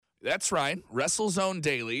That's right. WrestleZone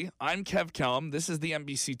Daily. I'm Kev Kellum. This is the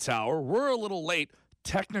NBC Tower. We're a little late.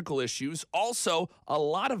 Technical issues. Also, a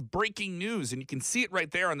lot of breaking news, and you can see it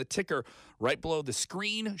right there on the ticker right below the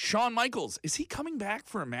screen. Shawn Michaels, is he coming back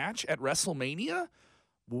for a match at WrestleMania?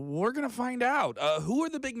 We're going to find out. Who are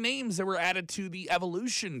the big names that were added to the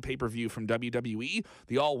Evolution pay-per-view from WWE,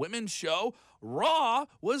 the all-women's show? Raw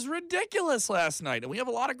was ridiculous last night, and we have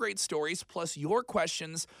a lot of great stories, plus your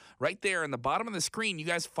questions right there in the bottom of the screen. You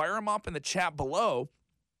guys fire them up in the chat below,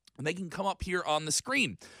 and they can come up here on the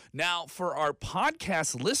screen. Now, for our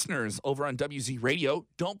podcast listeners over on WZ Radio,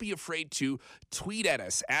 don't be afraid to tweet at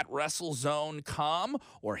us at WrestleZone.com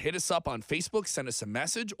or hit us up on Facebook, send us a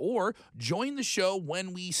message, or join the show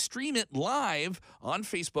when we stream it live on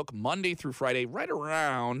Facebook Monday through Friday, right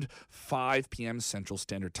around 5 p.m. Central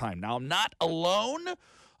Standard Time. Now, I'm not alone.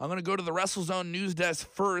 I'm going to go to the WrestleZone news desk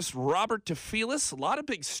first. Robert Tefilis, a lot of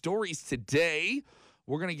big stories today.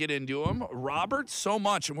 We're going to get into them. Robert, so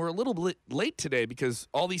much. And we're a little bit late today because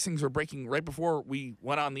all these things were breaking right before we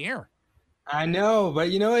went on the air. I know, but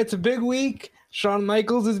it's a big week. Shawn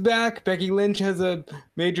Michaels is back. Becky Lynch has a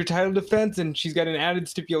major title defense, and she's got an added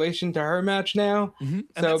stipulation to her match now. Mm-hmm.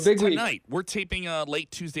 So big tonight. week. We're taping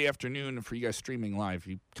late Tuesday afternoon. For you guys streaming live,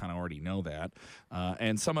 you kind of already know that.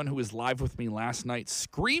 And someone who was live with me last night,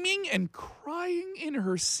 screaming and crying in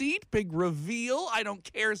her seat. Big reveal. I don't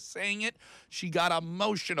care saying it. She got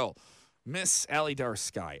emotional. Miss Allie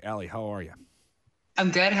Darsky. Allie, how are you? I'm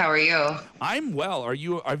good. How are you? I'm well.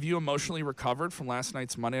 Have you emotionally recovered from last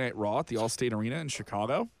night's Monday Night Raw at the Allstate Arena in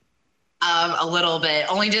Chicago? A little bit,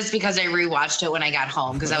 only just because I rewatched it when I got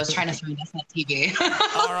home because I was trying to find this on TV.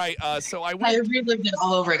 All right, so I relived it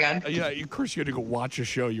all over again. Yeah, of course you had to go watch a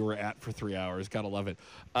show you were at for 3 hours. Gotta love it.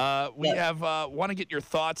 Want to get your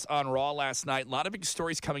thoughts on Raw last night. A lot of big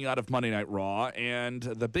stories coming out of Monday Night Raw, and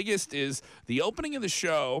the biggest is the opening of the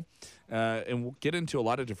show. And we'll get into a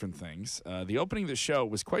lot of different things. The opening of the show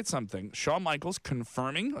was quite something. Shawn Michaels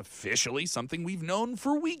confirming officially something we've known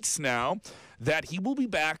for weeks now, that he will be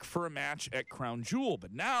back for a match at Crown Jewel.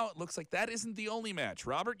 But now it looks like that isn't the only match.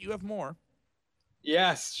 Robert, you have more.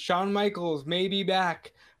 Yes, Shawn Michaels may be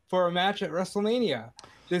back for a match at WrestleMania.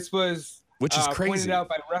 This was which is crazy. Pointed out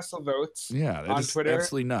by WrestleVotes on Twitter.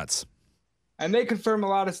 Absolutely nuts. And they confirm a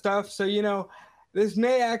lot of stuff. So, this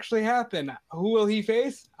may actually happen. Who will he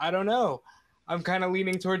face? I don't know. I'm kind of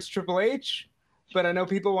leaning towards Triple H, but I know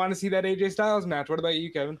people want to see that AJ Styles match. What about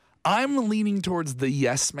you, Kevin? I'm leaning towards the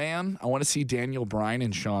yes man. I want to see Daniel Bryan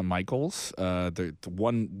and Shawn Michaels. The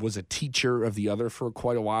one was a teacher of the other for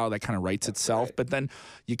quite a while. That kind of writes itself. Right. But then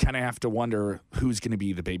you kind of have to wonder who's going to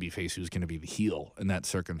be the babyface, who's going to be the heel in that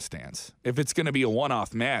circumstance. If it's going to be a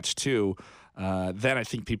one-off match, too, then I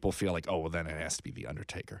think people feel like, oh, well, then it has to be The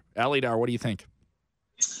Undertaker. Allie Dar, what do you think?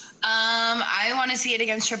 I want to see it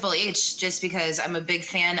against Triple H just because I'm a big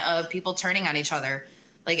fan of people turning on each other.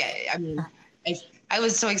 Like, I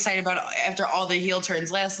was so excited about it after all the heel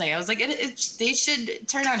turns last night. I was like, they should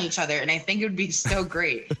turn on each other, and I think it would be so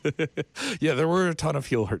great. Yeah, there were a ton of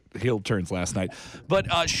heel turns last night. But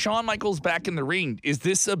Shawn Michaels back in the ring. Is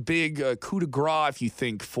this a big coup de grace, if you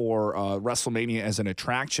think, for WrestleMania as an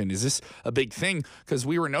attraction? Is this a big thing? Because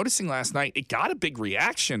we were noticing last night, it got a big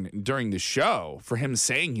reaction during the show for him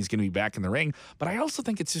saying he's going to be back in the ring. But I also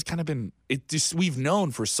think it's just kind of been, we've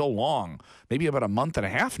known for so long, maybe about a month and a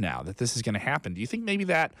half now, that this is going to happen. Do you think maybe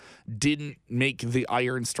that didn't make the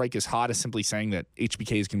iron strike as hot as simply saying that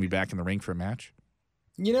HBK is going to be back in the ring for a match?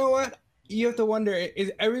 You know what? You have to wonder,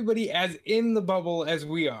 is everybody as in the bubble as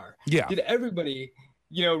we are? Yeah. Did everybody,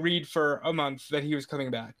 read for a month that he was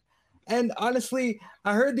coming back? And honestly,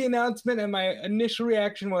 I heard the announcement and my initial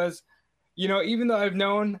reaction was, even though I've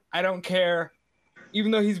known, I don't care. Even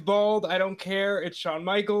though he's bald, I don't care. It's Shawn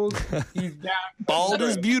Michaels. He's back. Bald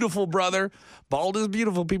is beautiful, brother. Bald is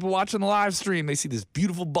beautiful. People watching the live stream, they see this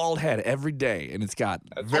beautiful bald head every day, and it's got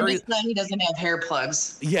very. I'm glad he doesn't have hair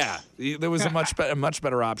plugs. Yeah, there was a much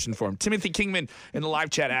better option for him. Timothy Kingman in the live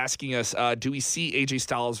chat asking us, do we see AJ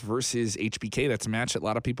Styles versus HBK? That's a match that a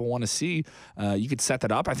lot of people want to see. You could set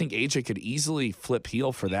that up. I think AJ could easily flip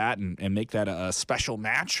heel for that and make that a special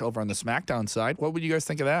match over on the SmackDown side. What would you guys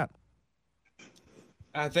think of that?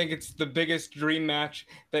 I think it's the biggest dream match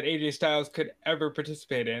that AJ Styles could ever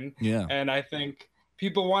participate in. Yeah. And I think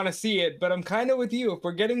people want to see it, but I'm kind of with you. If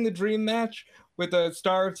we're getting the dream match with a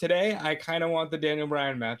star of today, I kind of want the Daniel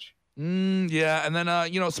Bryan match. Yeah, and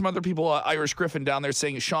then, some other people, Irish Griffin down there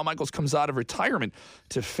saying Shawn Michaels comes out of retirement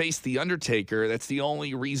to face The Undertaker. That's the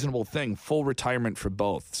only reasonable thing, full retirement for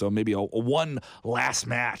both. So maybe a one last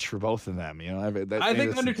match for both of them. I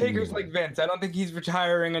think Undertaker's like Vince. I don't think he's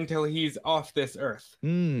retiring until he's off this earth.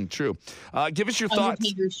 True. Give us your thoughts.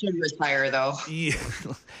 Undertaker should retire, though. Yeah.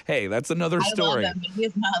 Hey, that's another story. I love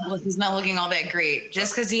him. He's not looking all that great.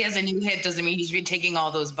 Just because he has a new hit doesn't mean he should be taking all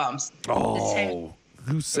those bumps. Oh.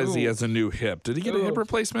 Who says he has a new hip? Did he get a hip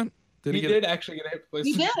replacement? He did actually get a hip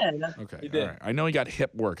replacement. He did. Okay, he did. All right. I know he got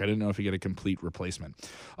hip work. I didn't know if he got a complete replacement.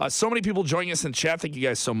 So many people joining us in chat. Thank you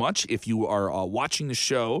guys so much. If you are watching the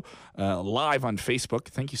show live on Facebook,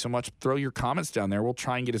 thank you so much. Throw your comments down there. We'll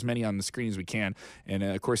try and get as many on the screen as we can. And,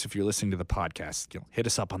 of course, if you're listening to the podcast, hit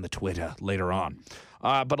us up on the Twitter later on.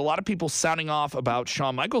 But a lot of people sounding off about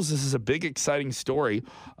Shawn Michaels. This is a big, exciting story.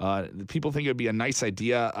 People think it would be a nice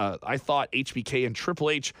idea. I thought HBK and Triple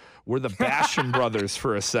H were the Basham brothers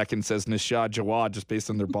for a second, says Nishad Jawad, just based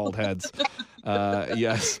on their bald heads.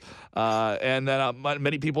 Yes. And then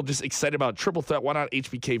many people just excited about triple threat. Why not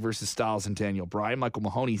HBK versus Styles and Daniel Bryan? Michael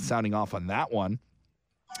Mahoney sounding off on that one.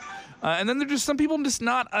 And then there's just some people just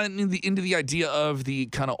not into the idea of the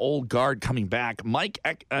kind of old guard coming back. Mike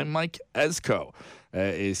Esco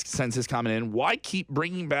sends his comment in. Why keep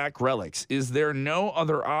bringing back relics? Is there no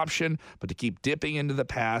other option but to keep dipping into the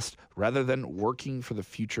past rather than working for the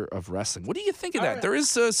future of wrestling? What do you think of that? There is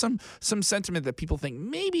some sentiment that people think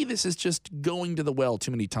maybe this is just going to the well too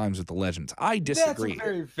many times with the legends. I disagree. That's a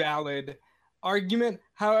very valid argument.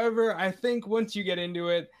 However, I think once you get into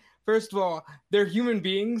it, first of all, they're human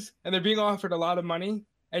beings and they're being offered a lot of money,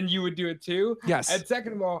 and you would do it too. Yes. And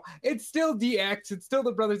second of all, it's still DX. It's still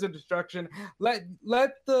the Brothers of Destruction. Let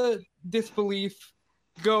the disbelief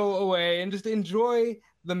go away and just enjoy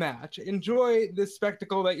the match. Enjoy this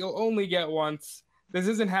spectacle that you'll only get once. This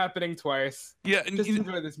isn't happening twice. Yeah, just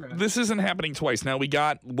enjoy this match. This isn't happening twice. Now we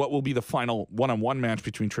got what will be the final one-on-one match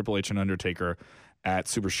between Triple H and Undertaker at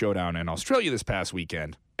Super Showdown in Australia this past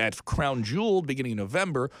weekend. At Crown Jewel, beginning of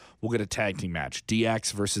November, we'll get a tag team match.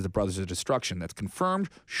 DX versus the Brothers of Destruction. That's confirmed.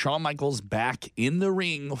 Shawn Michaels back in the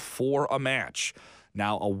ring for a match.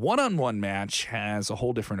 Now, a one-on-one match has a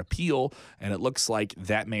whole different appeal, and it looks like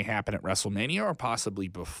that may happen at WrestleMania or possibly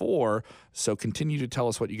before. So continue to tell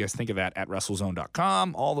us what you guys think of that at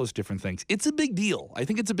WrestleZone.com, all those different things. It's a big deal. I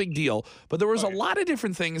think it's a big deal. But there was a lot of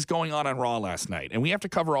different things going on Raw last night, and we have to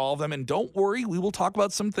cover all of them. And don't worry, we will talk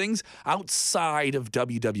about some things outside of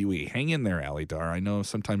WWE. Hang in there, Ali Dar. I know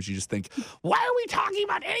sometimes you just think, why are we talking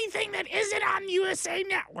about anything that isn't on USA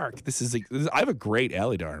Network? I have a great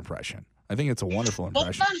Ali Dar impression. I think it's a wonderful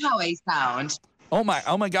impression. That's not how I sound. Oh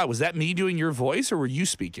my God. Was that me doing your voice or were you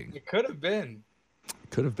speaking? It could have been.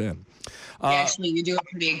 Could have been. Actually, you do a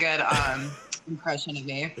pretty good impression of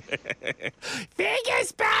me.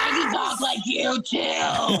 Vegas boss! I can talk like you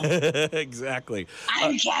too. Exactly.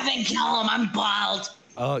 I'm Kevin Kellum. I'm bald.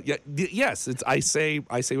 Yes. I say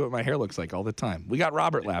what my hair looks like all the time. We got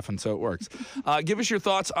Robert laughing, so it works. Give us your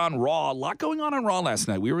thoughts on Raw. A lot going on Raw last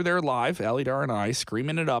night. We were there live, Ali Dar and I,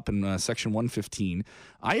 screaming it up in section 115.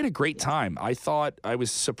 I had a great time. I thought I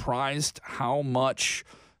was surprised how much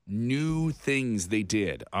new things they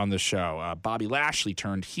did on the show. Bobby Lashley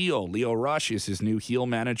turned heel. Leo Rush is his new heel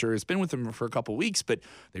manager. Has been with him for a couple weeks, but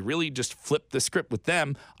they really just flipped the script with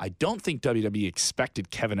them. I don't think WWE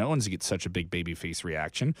expected Kevin Owens to get such a big babyface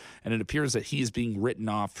reaction, and it appears that he is being written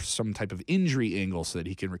off for some type of injury angle so that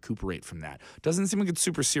he can recuperate from that. Doesn't seem like it's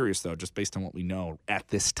super serious, though, just based on what we know at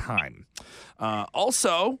this time.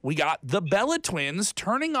 Also, we got the Bella Twins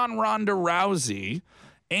turning on Ronda Rousey.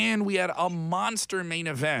 And we had a monster main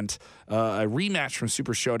event, a rematch from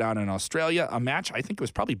Super Showdown in Australia, a match I think was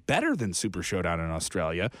probably better than Super Showdown in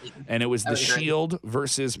Australia. And it was The Shield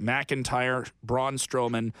versus McIntyre, Braun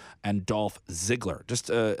Strowman, and Dolph Ziggler. Just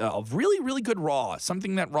a really, really good Raw,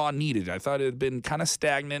 something that Raw needed. I thought it had been kind of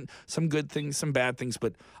stagnant, some good things, some bad things.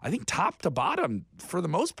 But I think top to bottom, for the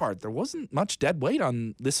most part, there wasn't much dead weight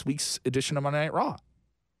on this week's edition of Monday Night Raw.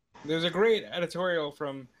 There's a great editorial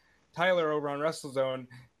from Tyler over on WrestleZone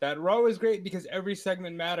that Raw was great because every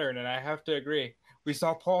segment mattered, and I have to agree. We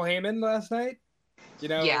saw Paul Heyman last night.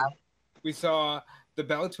 We saw the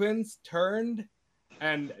Bella Twins turned,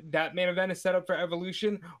 and that main event is set up for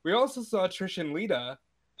Evolution. We also saw Trish and Lita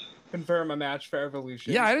confirm a match for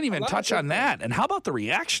Evolution. Yeah, I didn't even touch on that. And how about the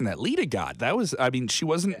reaction that Lita got? That was, I mean, she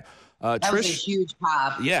wasn't that Trish. Was a huge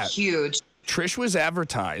pop. Yeah, huge. Trish was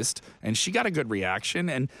advertised, and she got a good reaction.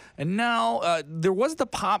 And now there was the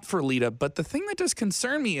pop for Lita, but the thing that does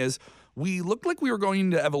concern me is we looked like we were going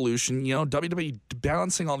into Evolution, WWE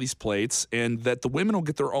balancing all these plates, and that the women will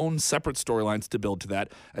get their own separate storylines to build to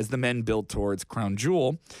that as the men build towards Crown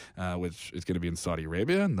Jewel, which is going to be in Saudi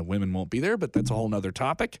Arabia, and the women won't be there, but that's a whole nother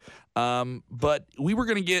topic. But we were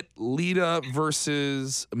going to get Lita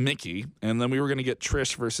versus Mickey, and then we were going to get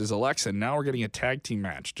Trish versus Alexa, and now we're getting a tag team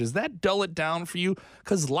match. Does that dull it down for you?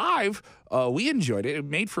 Because live, we enjoyed it. It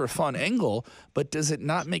made for a fun angle, but does it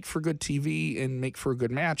not make for good TV and make for a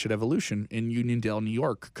good match at Evolution in Uniondale, New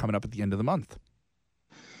York, coming up at the end of the month?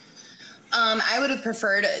 I would have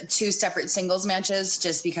preferred 2 separate singles matches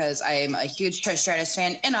just because I'm a huge Trish Stratus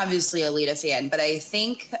fan and obviously a Lita fan. But I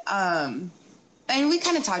think, and we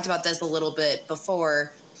kind of talked about this a little bit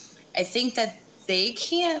before, I think that they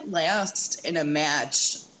can't last in a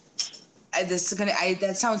match.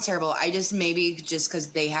 That sounds terrible. Maybe just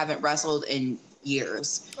because they haven't wrestled in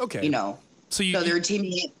years. Okay. So they're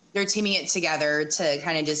teaming it together to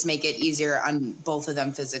kind of just make it easier on both of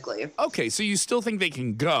them physically. Okay, so you still think they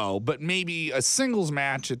can go, but maybe a singles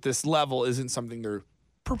match at this level isn't something they're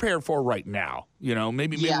prepared for right now.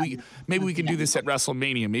 Maybe we can do this at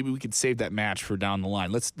WrestleMania. Maybe we could save that match for down the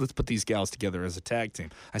line. Let's put these gals together as a tag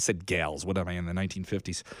team. I said gals. What am I in the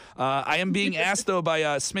 1950s? I am being asked though by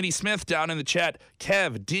Smitty Smith down in the chat.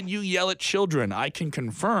 Kev, did you yell at children? I can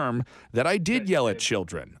confirm that I did yell at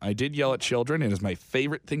children. I did yell at children. It is my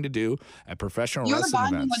favorite thing to do at professional wrestling events. You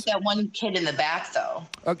were bonding with that one kid in the back though.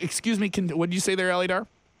 Excuse me. What did you say there, Alidar?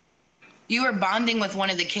 You were bonding with one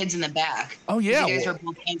of the kids in the back. Oh, yeah. You guys were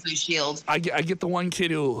both anti-shield. I get the one kid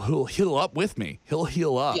who'll heal up with me. He'll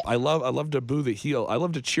heal up. Yeah. I love to boo the heel. I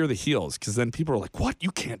love to cheer the heels because then people are like, what?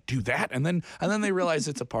 You can't do that. And then they realize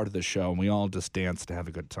it's a part of the show, and we all just dance to have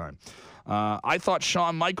a good time. I thought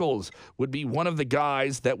Shawn Michaels would be one of the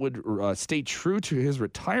guys that would stay true to his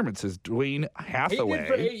retirement, says Dwayne Hathaway. He did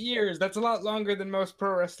for 8 years. That's a lot longer than most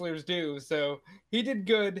pro wrestlers do. So he did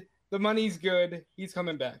good. The money's good. He's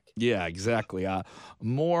coming back. Yeah, exactly.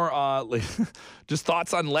 More just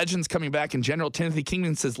thoughts on Legends coming back in general. Timothy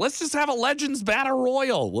Kingman says, let's just have a Legends Battle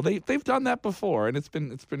Royal. Well, they've done that before, and it's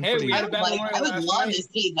been pretty. I would love to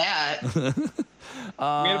see that. We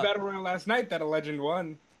had a Battle Royal last night that a legend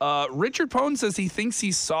won. Richard Pone says he thinks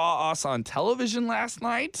he saw us on television last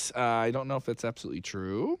night. I don't know if that's absolutely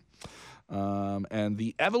true. And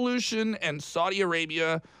the Evolution and Saudi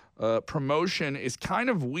Arabia promotion is kind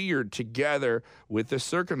of weird together with the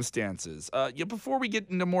circumstances. Before we get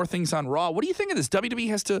into more things on Raw, what do you think of this? WWE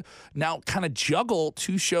has to now kind of juggle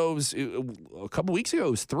 2 shows. A couple weeks ago,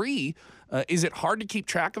 it was 3. Is it hard to keep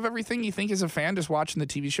track of everything, you think, as a fan, just watching the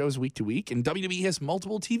TV shows week to week? And WWE has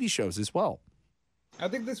multiple TV shows as well. I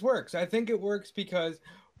think this works. I think it works because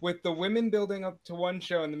with the women building up to one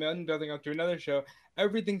show and the men building up to another show,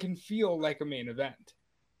 everything can feel like a main event.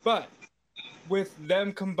 But with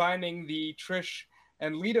them combining the Trish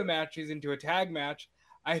and Lita matches into a tag match,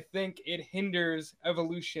 I think it hinders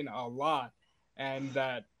Evolution a lot, and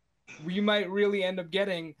that we might really end up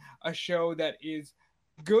getting a show that is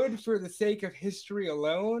good for the sake of history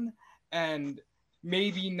alone and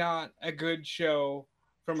maybe not a good show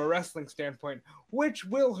from a wrestling standpoint, which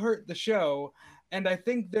will hurt the show. And I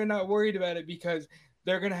think they're not worried about it because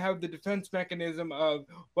they're going to have the defense mechanism of,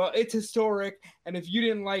 well, it's historic, and if you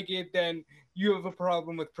didn't like it, then you have a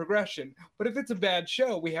problem with progression. But if it's a bad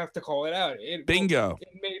show, we have to call it out. Bingo. It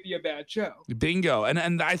may be a bad show. Bingo.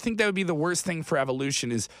 And I think that would be the worst thing for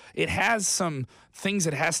Evolution is it has some things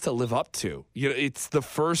it has to live up to. It's the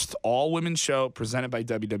first all-women show presented by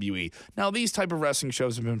WWE. Now, these type of wrestling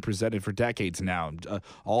shows have been presented for decades now.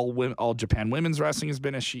 All Japan Women's Wrestling has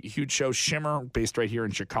been a huge show. Shimmer, based right here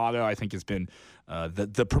in Chicago, I think has been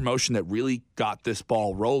the promotion that really got this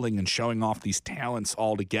ball rolling and showing off these talents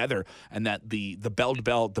all together, and that the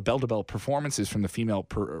bell-to-bell performances from the female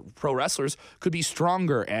pro wrestlers could be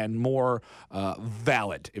stronger and more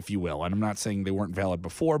valid, if you will. And I'm not saying they weren't valid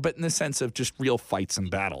before, but in the sense of just real fights and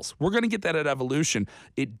battles. We're going to get that at Evolution.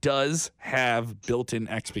 It does have built-in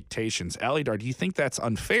expectations. Alidar, do you think that's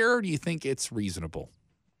unfair, or do you think it's reasonable?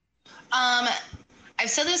 I've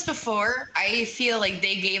said this before. I feel like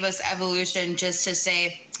they gave us Evolution just to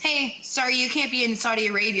say, hey, sorry, you can't be in Saudi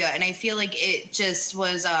Arabia. And I feel like it just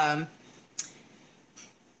was,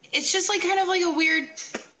 it's just like kind of like a weird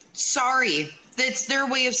sorry. That's their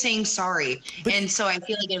way of saying sorry. And so I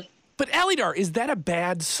feel like But Alidar, is that a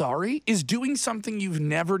bad sorry? Is doing something you've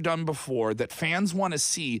never done before that fans want to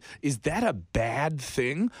see, is that a bad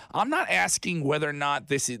thing? I'm not asking whether or not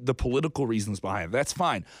this is the political reasons behind it. That's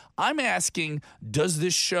fine. I'm asking, does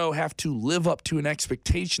this show have to live up to an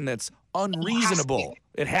expectation that's unreasonable?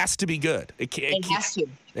 It has to be good. It has to.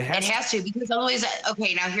 It has to, because otherwise,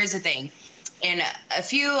 okay, now here's the thing. And a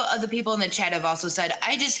few of the people in the chat have also said,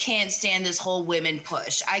 I just can't stand this whole women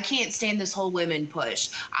push. I can't stand this whole women push.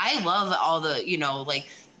 I love all the,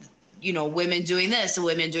 women doing this and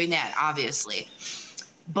women doing that, obviously.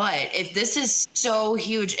 But if this is so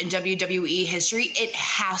huge in WWE history, it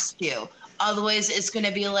has to. Otherwise, it's going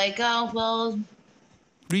to be like, oh, well.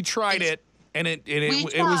 We tried it. And it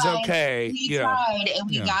was okay. We tried, and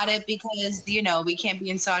we got it because, we can't be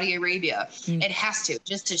in Saudi Arabia. It has to,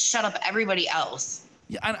 just to shut up everybody else.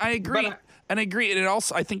 Yeah, and I agree. And I agree. And it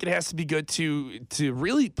also, I think it has to be good to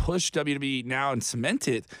really push WWE now and cement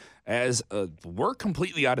it as we're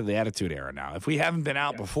completely out of the Attitude Era now. If we haven't been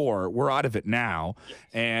out before, we're out of it now.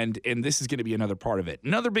 And this is going to be another part of it.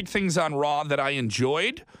 Another big things on Raw that I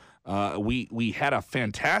enjoyed. We had a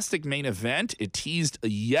fantastic main event. It teased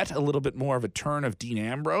yet a little bit more of a turn of Dean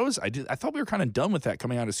Ambrose. I thought we were kind of done with that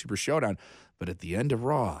coming out of Super Showdown, but at the end of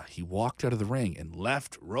Raw, he walked out of the ring and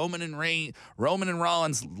left Roman and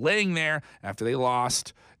Rollins laying there after they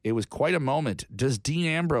lost. It was quite a moment. Does Dean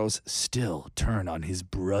Ambrose still turn on his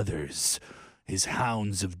brothers, his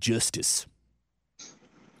hounds of justice?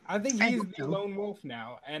 I think he's the lone wolf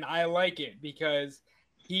now, and I like it because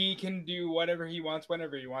he can do whatever he wants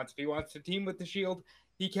whenever he wants. If he wants to team with the Shield,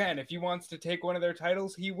 he can. If he wants to take one of their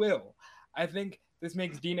titles, he will. I think this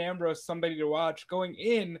makes Dean Ambrose somebody to watch going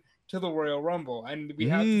in to the Royal Rumble. And we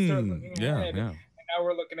have to start looking ahead. And now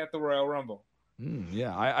we're looking at the Royal Rumble.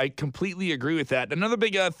 I completely agree with that. Another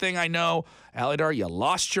big thing I know, Alidar, you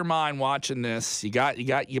lost your mind watching this. You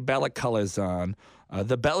got your Bella colors on.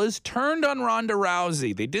 The Bellas turned on Ronda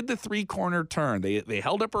Rousey. They did the three-corner turn. They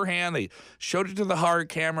held up her hand. They showed it to the hard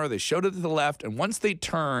camera. They showed it to the left. And once they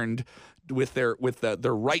turned with their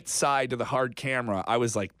right side to the hard camera, I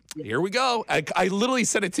was like, here we go. I literally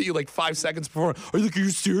sent it to you like 5 seconds before. Are you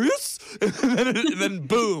serious? and then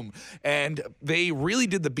boom. And they really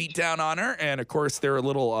did the beatdown on her. And, of course, their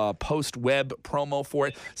little post-web promo for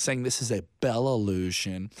it saying this is a Bella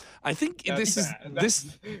illusion. I think that's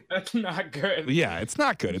not good. Yeah, it's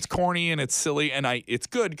not good. It's corny and it's silly. And it's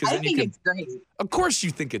good because then you can. It's great. Of course you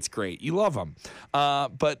think it's great. You love them.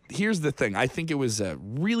 But here's the thing. I think it was a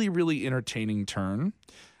really, really entertaining turn.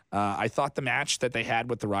 I thought the match that they had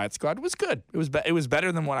with the Riot Squad was good. It was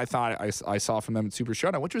better than what I thought I saw from them at Super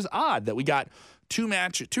Showdown, which was odd that we got two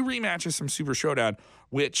rematches from Super Showdown,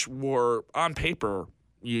 which were on paper,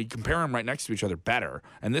 you compare them right next to each other, better.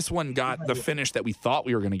 And this one got the finish that we thought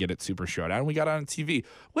we were going to get at Super Showdown, and we got on TV,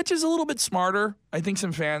 which is a little bit smarter. I think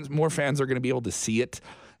more fans are going to be able to see it,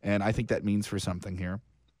 and I think that means for something here.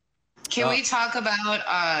 Can we talk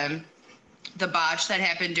about the botch that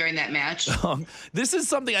happened during that match? This is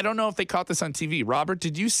something, I don't know if they caught this on TV. Robert,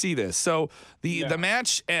 did you see this? So the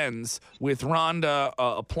match ends with Ronda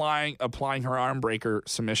applying her arm breaker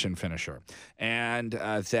submission finisher. And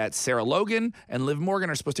that Sarah Logan and Liv Morgan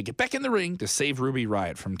are supposed to get back in the ring to save Ruby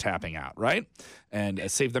Riott from tapping out, right? And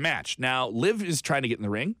save the match. Now, Liv is trying to get in the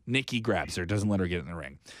ring. Nikki grabs her, doesn't let her get in the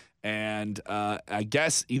ring. And I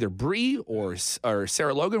guess either Brie or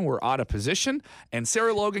Sarah Logan were out of position, and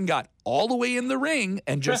Sarah Logan got all the way in the ring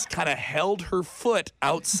and just kind of held her foot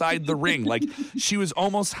outside the ring. Like she was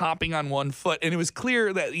almost hopping on one foot. And it was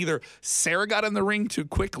clear that either Sarah got in the ring too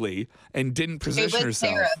quickly and didn't position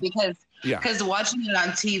herself. Sarah, because watching it on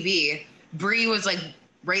TV, Brie was like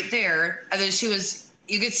right there, and then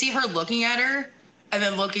you could see her looking at her and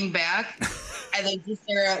then looking back. And then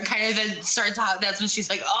Sarah kind of then starts out. That's when she's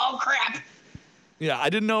like, "Oh crap!" Yeah, I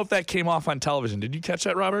didn't know if that came off on television. Did you catch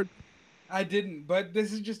that, Robert? I didn't, but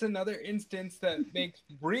this is just another instance that makes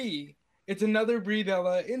Brie. It's another Brie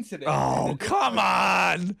Bella incident. Oh, come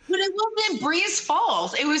on! But it wasn't Brie's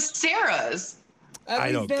fault. It was Sarah's.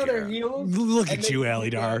 I don't care. Heels, look at you,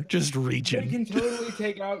 Alidar, just reaching. They can totally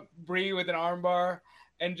take out Brie with an armbar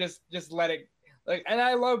and just let it. And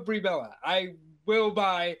I love Brie Bella. I will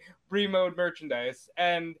buy Brie mode merchandise,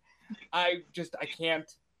 and I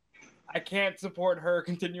can't support her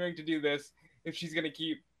continuing to do this if she's going to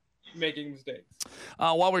keep making mistakes.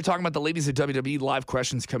 While we're talking about the ladies at WWE, live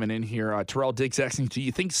questions coming in here. Terrell Diggs asking, do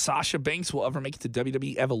you think Sasha Banks will ever make it to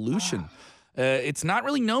WWE Evolution? It's not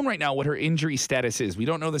really known right now what her injury status is. We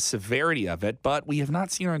don't know the severity of it, but we have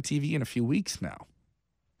not seen her on TV in a few weeks now.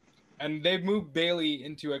 And they've moved Bayley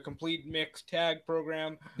into a complete mixed tag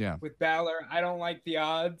program with Balor. I don't like the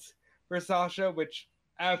odds for Sasha, which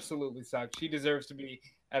absolutely sucks. She deserves to be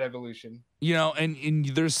at Evolution. You know, and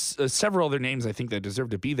there's several other names I think that deserve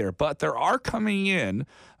to be there, but there are coming in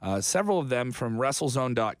several of them from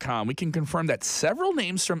WrestleZone.com. We can confirm that several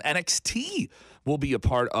names from NXT will be a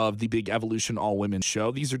part of the big Evolution All Women show.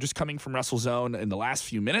 These are just coming from WrestleZone in the last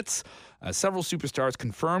few minutes. Several superstars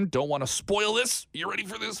confirmed. Don't want to spoil this. You ready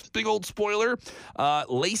for this big old spoiler?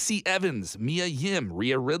 Lacey Evans, Mia Yim,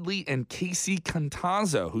 Rhea Ridley, and Casey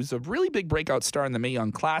Cantazzo, who's a really big breakout star in the Mae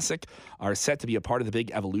Young Classic, are set to be a part of the big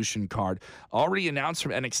Evolution card. Already announced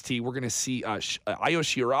from NXT, we're going to see Io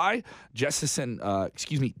Shirai, Jess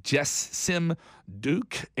Sim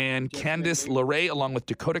Duke, and Candice LeRae, along with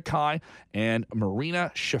Dakota Kai and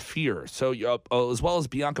Marina Shafir. So, as well as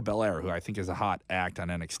Bianca Belair, who I think is a hot act on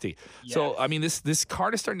NXT. Yes. So, I mean, this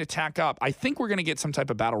card is starting to tack up. I think we're going to get some type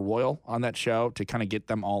of battle royal on that show to kind of get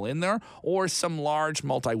them all in there, or some large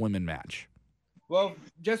multi-women match. Well,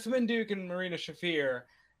 Jessamine Duke and Marina Shafir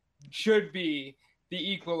should be the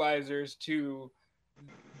equalizers to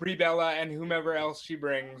Brie Bella and whomever else she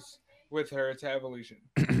brings with her to Evolution.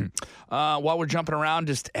 While we're jumping around,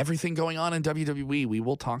 just everything going on in WWE, we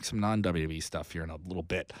will talk some non-WWE stuff here in a little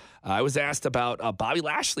bit. I was asked about Bobby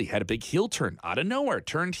Lashley had a big heel turn out of nowhere,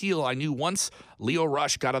 turned heel. I knew once Leo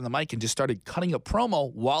Rush got on the mic and just started cutting a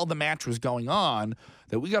promo while the match was going on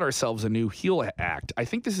that we got ourselves a new heel act. I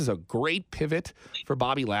think this is a great pivot for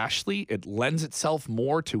Bobby Lashley. It lends itself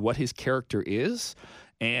more to what his character is,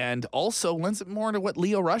 and also lends it more to what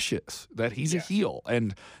Leo Rush is, that he's a heel.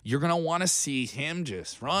 And you're going to want to see him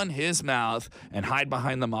just run his mouth and hide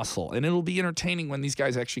behind the muscle. And it'll be entertaining when these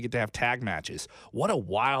guys actually get to have tag matches. What a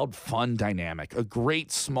wild, fun dynamic. A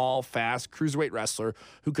great, small, fast cruiserweight wrestler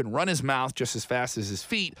who can run his mouth just as fast as his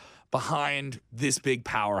feet behind this big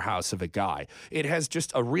powerhouse of a guy. It has just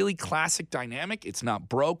a really classic dynamic. It's not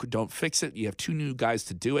broke. Don't fix it. You have two new guys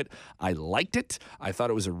to do it. I liked it. I thought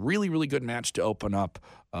it was a really, really good match to open up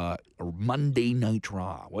Monday Night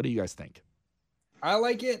Raw. What do you guys think? I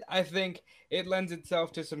like it. I think it lends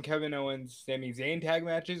itself to some Kevin Owens, Sami Zayn tag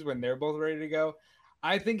matches when they're both ready to go.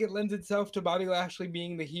 I think it lends itself to Bobby Lashley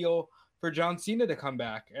being the heel for John Cena to come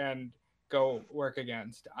back and go work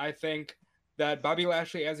against. I think that Bobby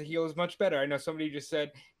Lashley as a heel is much better. I know somebody just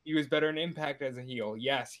said he was better in Impact as a heel.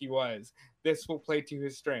 Yes, he was. This will play to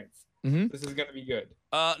his strengths. Mm-hmm. This is going to be good.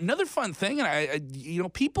 Another fun thing,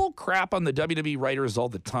 and people crap on the WWE writers all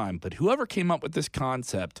the time, but whoever came up with this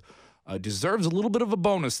concept deserves a little bit of a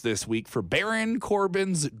bonus this week for Baron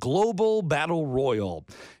Corbin's Global Battle Royal,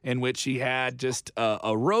 in which he had just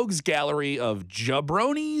a rogues gallery of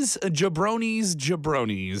jabronis.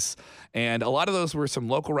 And a lot of those were some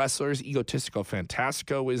local wrestlers. Egotistico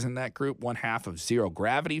Fantastico was in that group, one half of Zero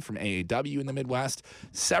Gravity from AAW in the Midwest.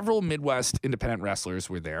 Several Midwest independent wrestlers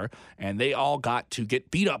were there, and they all got to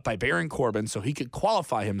get beat up by Baron Corbin so he could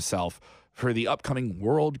qualify himself for the upcoming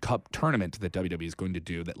World Cup tournament that WWE is going to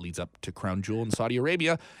do that leads up to Crown Jewel in Saudi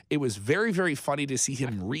Arabia. It was very, very funny to see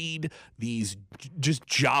him read these just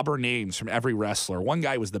jobber names from every wrestler. One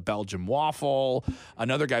guy was the Belgian Waffle.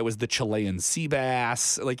 Another guy was the Chilean Sea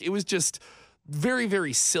Bass. Like, it was just very,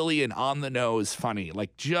 very silly and on the nose funny.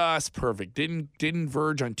 Like, just perfect. Didn't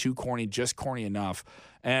verge on too corny, just corny enough.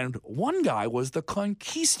 And one guy was the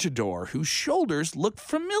Conquistador, whose shoulders looked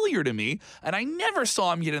familiar to me, and I never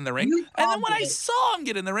saw him get in the ring. And then when I saw him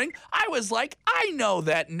get in the ring, I was like, I know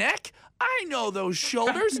that neck. I know those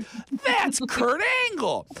shoulders. That's Kurt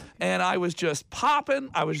Angle. And I was just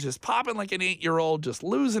popping. I was just popping like an 8-year-old, just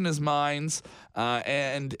losing his minds.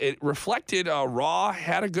 And it reflected Raw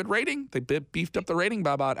had a good rating. They beefed up the rating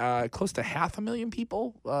by about close to 500,000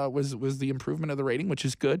 people was the improvement of the rating, which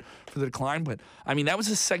is good for the decline. But, I mean, that was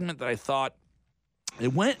a segment that I thought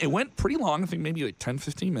it went pretty long, I think maybe like 10,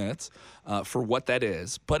 15 minutes for what that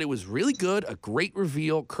is. But it was really good, a great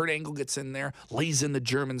reveal. Kurt Angle gets in there, lays in the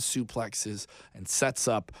German suplexes, and sets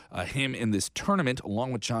up him in this tournament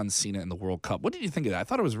along with John Cena in the World Cup. What did you think of that? I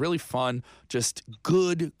thought it was really fun, just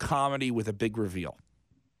good comedy with a big reveal.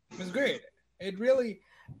 It was great. It really,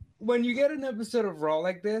 when you get an episode of Raw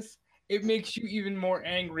like this, it makes you even more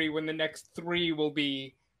angry when the next 3 will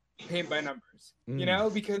be paint by numbers, you know,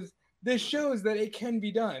 because this shows that it can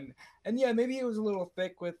be done. And yeah, maybe it was a little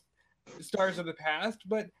thick with stars of the past,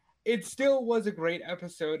 but it still was a great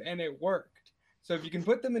episode and it worked. So if you can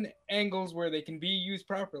put them in angles where they can be used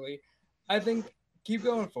properly, I think keep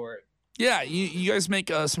going for it. Yeah, you guys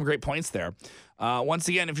make some great points there. Once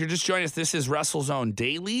again, if you're just joining us, this is WrestleZone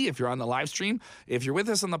Daily. If you're on the live stream, if you're with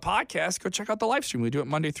us on the podcast, go check out the live stream. We do it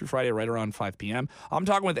Monday through Friday right around 5 p.m. I'm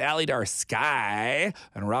talking with Ali Dar Sky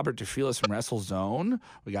and Robert DeFelice from WrestleZone.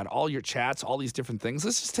 We got all your chats, all these different things.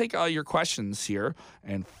 Let's just take your questions here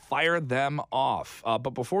and fire them off. But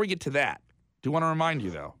before we get to that, Do want to remind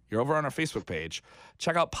you, though, you're over on our Facebook page.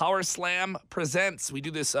 Check out Power Slam Presents. We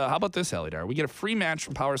do this. How about this, Elidar? We get a free match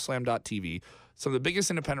from powerslam.tv. Some of the biggest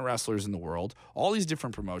independent wrestlers in the world, all these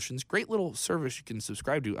different promotions, great little service you can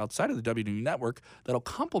subscribe to outside of the WWE network that'll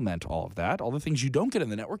complement all of that. All the things you don't get in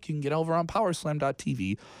the network, you can get over on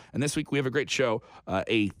powerslam.tv. And this week we have a great show,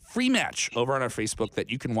 a free match over on our Facebook that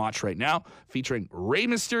you can watch right now, featuring Rey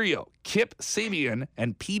Mysterio, Kip Sabian,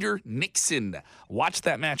 and Peter Nixon. Watched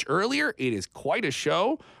that match earlier. It is quite a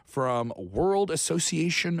show from World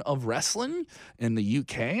Association of Wrestling in the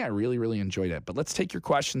UK. I really, really enjoyed it. But let's take your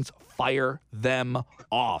questions. Fire them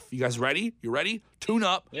off. You guys ready? You ready? Tune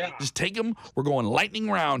up. Yeah. Just take them. We're going lightning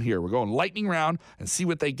round here. We're going lightning round and see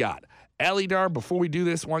what they got. Alidar, before we do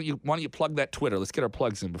this, why don't you plug that Twitter? Let's get our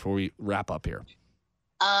plugs in before we wrap up here.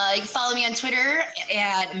 You can follow me on Twitter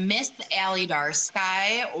at Miss Alidar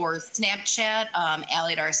Sky or Snapchat,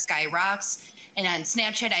 Alidar Sky Rocks. And on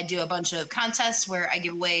Snapchat, I do a bunch of contests where I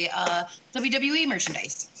give away WWE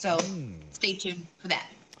merchandise. So stay tuned for that.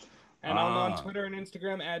 And I'm on Twitter and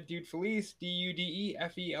Instagram at DudeFelice,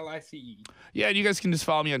 DudeFelice. Yeah, and you guys can just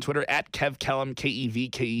follow me on Twitter at KevKellam,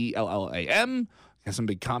 KevKellam. Got some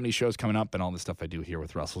big comedy shows coming up and all the stuff I do here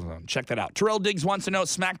with WrestleZone. Check that out. Terrell Diggs wants to know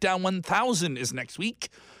SmackDown 1000 is next week.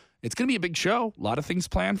 It's going to be a big show. A lot of things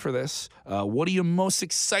planned for this. What are you most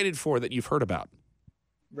excited for that you've heard about?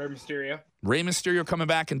 Rey Mysterio. Rey Mysterio coming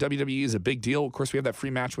back in WWE is a big deal. Of course, we have that free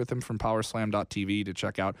match with him from powerslam.tv to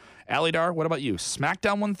check out. Alidar, what about you?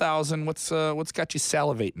 SmackDown 1000, what's got you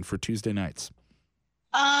salivating for Tuesday nights?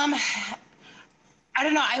 I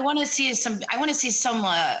don't know. I want to see some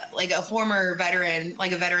like a former veteran,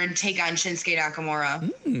 like a veteran take on Shinsuke Nakamura.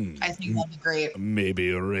 I think that'd be great.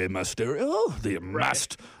 Maybe Rey Mysterio, the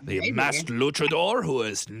masked luchador who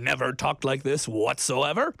has never talked like this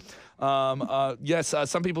whatsoever. Yes,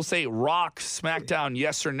 some people say Rock, SmackDown,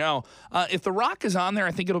 yes or no. If The Rock is on there,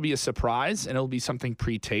 I think it'll be a surprise, and it'll be something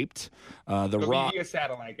pre-taped. He'll Rock, be via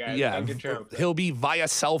satellite, guys. yeah, he'll be via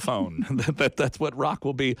cell phone. That's what Rock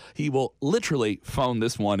will be. He will literally phone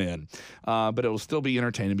this one in, but it will still be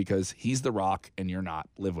entertaining because he's The Rock, and you're not.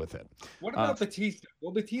 Live with it. What about Batista?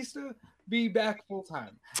 Will Batista be back full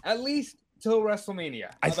time? At least till WrestleMania.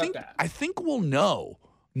 How about that? I think we'll know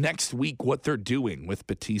next week what they're doing with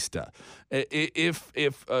Batista. If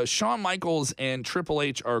Shawn Michaels and Triple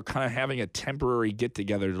H are kind of having a temporary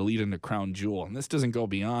get-together to lead into Crown Jewel, and this doesn't go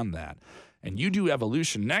beyond that, and you do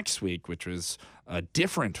Evolution next week, which was a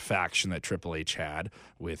different faction that Triple H had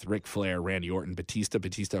with Ric Flair, Randy Orton, Batista.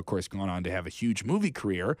 Batista, of course, gone on to have a huge movie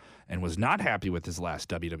career and was not happy with his last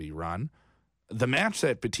WWE run. The match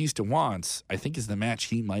that Batista wants, I think, is the match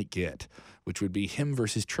he might get, which would be him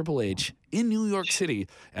versus Triple H in New York City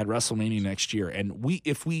at WrestleMania next year. And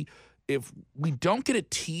if we don't get a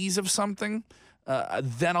tease of something,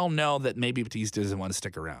 then I'll know that maybe Batista doesn't want to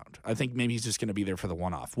stick around. I think maybe he's just going to be there for the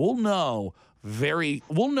one-off. We'll know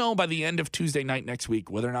by the end of Tuesday night next week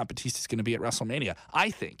whether or not Batista's going to be at WrestleMania. I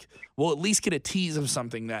think we'll at least get a tease of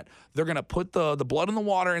something that they're going to put the blood in the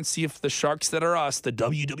water and see if the sharks that are us, the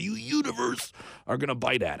WWE universe, are going to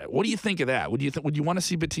bite at it. What do you think of that? Would you want to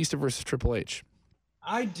see Batista versus Triple H?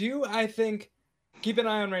 I do. I think keep an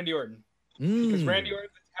eye on Randy Orton because Randy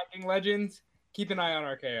Orton's attacking legends. Keep an eye on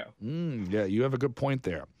RKO. Yeah, you have a good point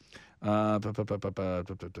there. I want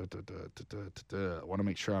to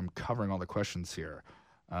make sure I'm covering all the questions here.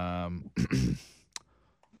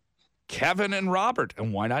 Kevin and Robert,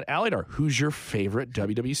 and why not Alidar? Who's your favorite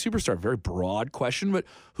WWE superstar? Very broad question, but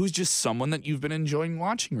who's just someone that you've been enjoying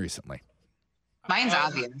watching recently? Mine's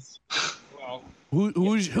obvious. Well, Who?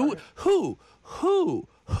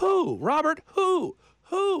 Robert, who?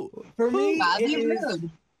 For me, Bobby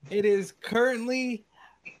Roode. it is currently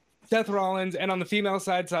Seth Rollins, and on the female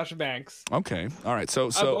side, Sasha Banks. Okay, all right. So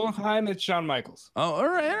of all time, it's Shawn Michaels. Oh, all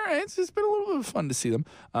right. It's been a little bit of fun to see them.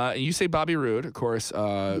 You say Bobby Roode, of course.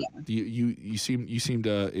 You seem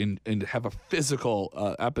to have a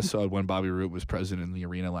physical episode when Bobby Roode was present in the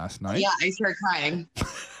arena last night. Yeah, I started crying.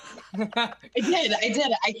 I did.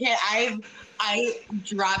 I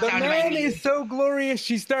dropped down to my man knees. is so glorious,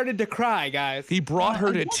 she started to cry, guys. He brought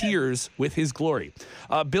her to tears with his glory.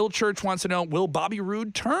 Bill Church wants to know, will Bobby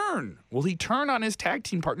Roode turn? Will he turn on his tag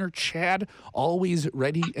team partner, Chad Always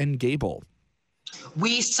Ready and Gable?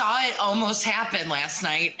 We saw it almost happen last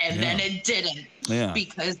night, and then it didn't. Yeah.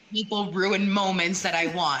 Because people ruin moments that I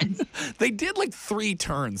want. They did like 3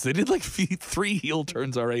 turns. They did like 3 heel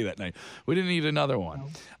turns already that night. We didn't need another one.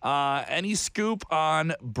 Any scoop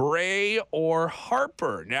on Bray or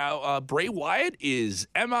Harper? Now, Bray Wyatt is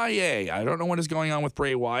MIA. I don't know what is going on with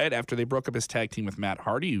Bray Wyatt after they broke up his tag team with Matt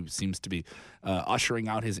Hardy, who seems to be ushering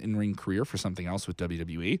out his in-ring career for something else with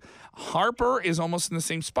WWE. Harper is almost in the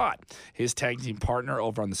same spot. His tag team partner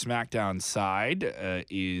over on the SmackDown side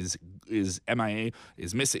is MIA,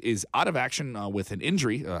 is out of action with an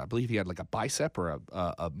injury. I believe he had like a bicep or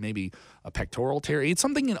maybe a pectoral tear. He had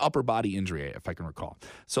something in upper body injury, if I can recall.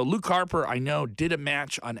 So Luke Harper, I know, did a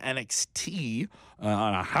match on NXT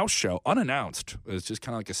on a house show, unannounced. It was just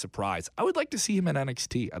kind of like a surprise. I would like to see him at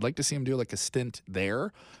NXT. I'd like to see him do like a stint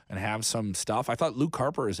there and have some stuff. I thought Luke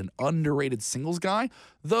Harper is an underrated singles guy,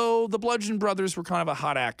 though the Bludgeon Brothers were kind of a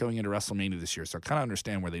hot act going into WrestleMania this year. So I kind of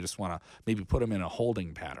understand where they just want to maybe put him in a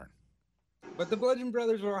holding pattern. But the Bludgeon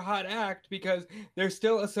Brothers were a hot act because they're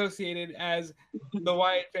still associated as the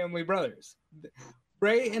Wyatt family brothers.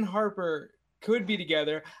 Bray and Harper could be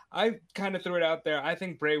together. I kind of threw it out there. I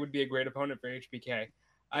think Bray would be a great opponent for HBK.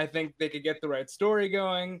 I think they could get the right story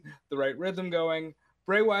going, the right rhythm going.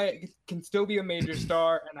 Bray Wyatt can still be a major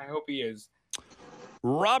star, and I hope he is.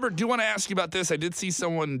 Robert, do want to ask you about this. I did see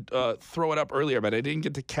someone throw it up earlier, but I didn't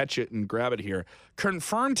get to catch it and grab it here.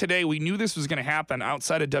 Confirmed today, we knew this was going to happen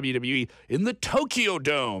outside of WWE in the Tokyo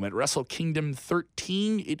Dome at Wrestle Kingdom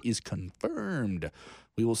 13. It is confirmed.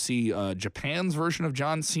 We will see Japan's version of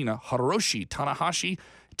John Cena, Hiroshi Tanahashi,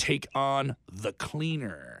 take on the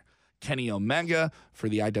Cleaner, Kenny Omega, for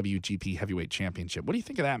the IWGP Heavyweight Championship. What do you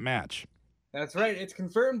think of that match? That's right. It's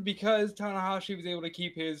confirmed because Tanahashi was able to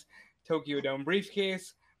keep his Tokyo Dome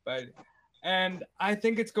briefcase, and I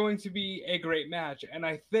think it's going to be a great match, and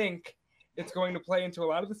I think it's going to play into a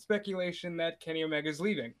lot of the speculation that Kenny Omega is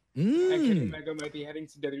leaving, and Kenny Omega might be heading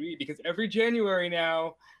to WWE, because every January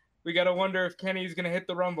now we got to wonder if Kenny's going to hit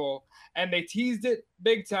the Rumble, and they teased it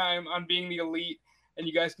big time on being the Elite, and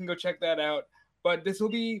you guys can go check that out. But this will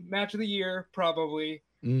be match of the year, probably,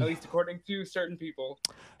 at least according to certain people.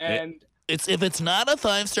 And if it's not a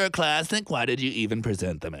 5-star classic, why did you even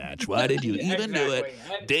present the match? Why did you even do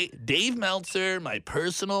it? Dave Meltzer, my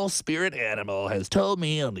personal spirit animal, has told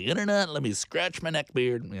me on the internet, let me scratch my neck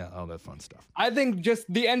beard. Yeah, all that fun stuff. I think just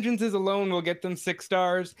the entrances alone will get them 6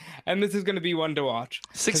 stars, and this is going to be one to watch.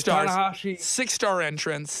 6 stars. 6-star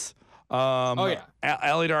entrance. Alidar,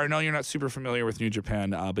 I know you're not super familiar with New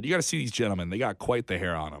Japan, but you got to see these gentlemen. They got quite the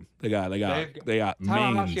hair on them. They got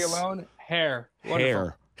Tanahashi manes. alone, hair.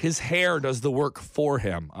 Hair. His hair does the work for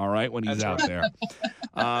him, all right, when he's out there.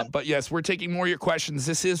 But yes, we're taking more of your questions.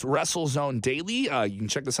 This is WrestleZone Daily. You can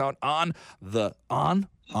check this out on the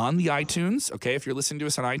iTunes. Okay, if you're listening to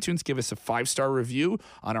us on iTunes, give us a 5-star review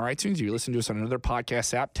on our iTunes. If you're listening to us on another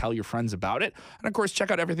podcast app, tell your friends about it. And of course, check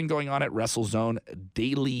out everything going on at WrestleZone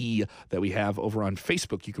Daily that we have over on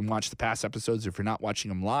Facebook. You can watch the past episodes. If you're not watching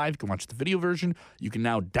them live, you can watch the video version. You can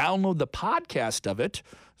now download the podcast of it.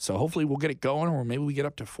 So hopefully we'll get it going, or maybe we get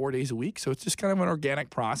up to 4 days a week. So it's just kind of an organic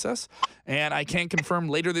process. And I can confirm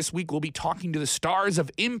later this week we'll be talking to the stars of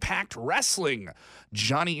Impact Wrestling.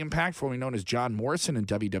 Johnny Impact, formerly known as John Morrison in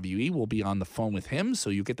WWE, will be on the phone with him. So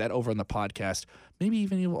you get that over on the podcast, maybe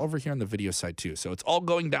even over here on the video side too. So it's all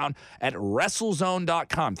going down at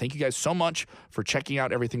WrestleZone.com. Thank you guys so much for checking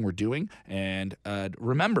out everything we're doing. And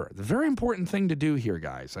remember, the very important thing to do here,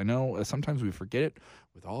 guys, I know sometimes we forget it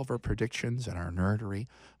with all of our predictions and our nerdery.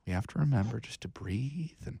 We have to remember just to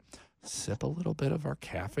breathe and sip a little bit of our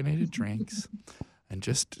caffeinated drinks and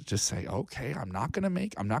just say, okay, I'm not going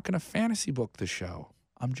to fantasy book the show.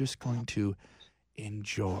 I'm just going to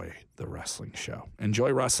enjoy the wrestling show.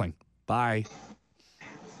 Enjoy wrestling. Bye.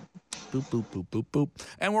 Boop, boop, boop, boop, boop.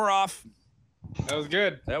 And we're off. That was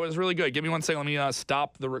good. That was really good. Give me 1 second. Let me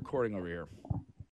stop the recording over here.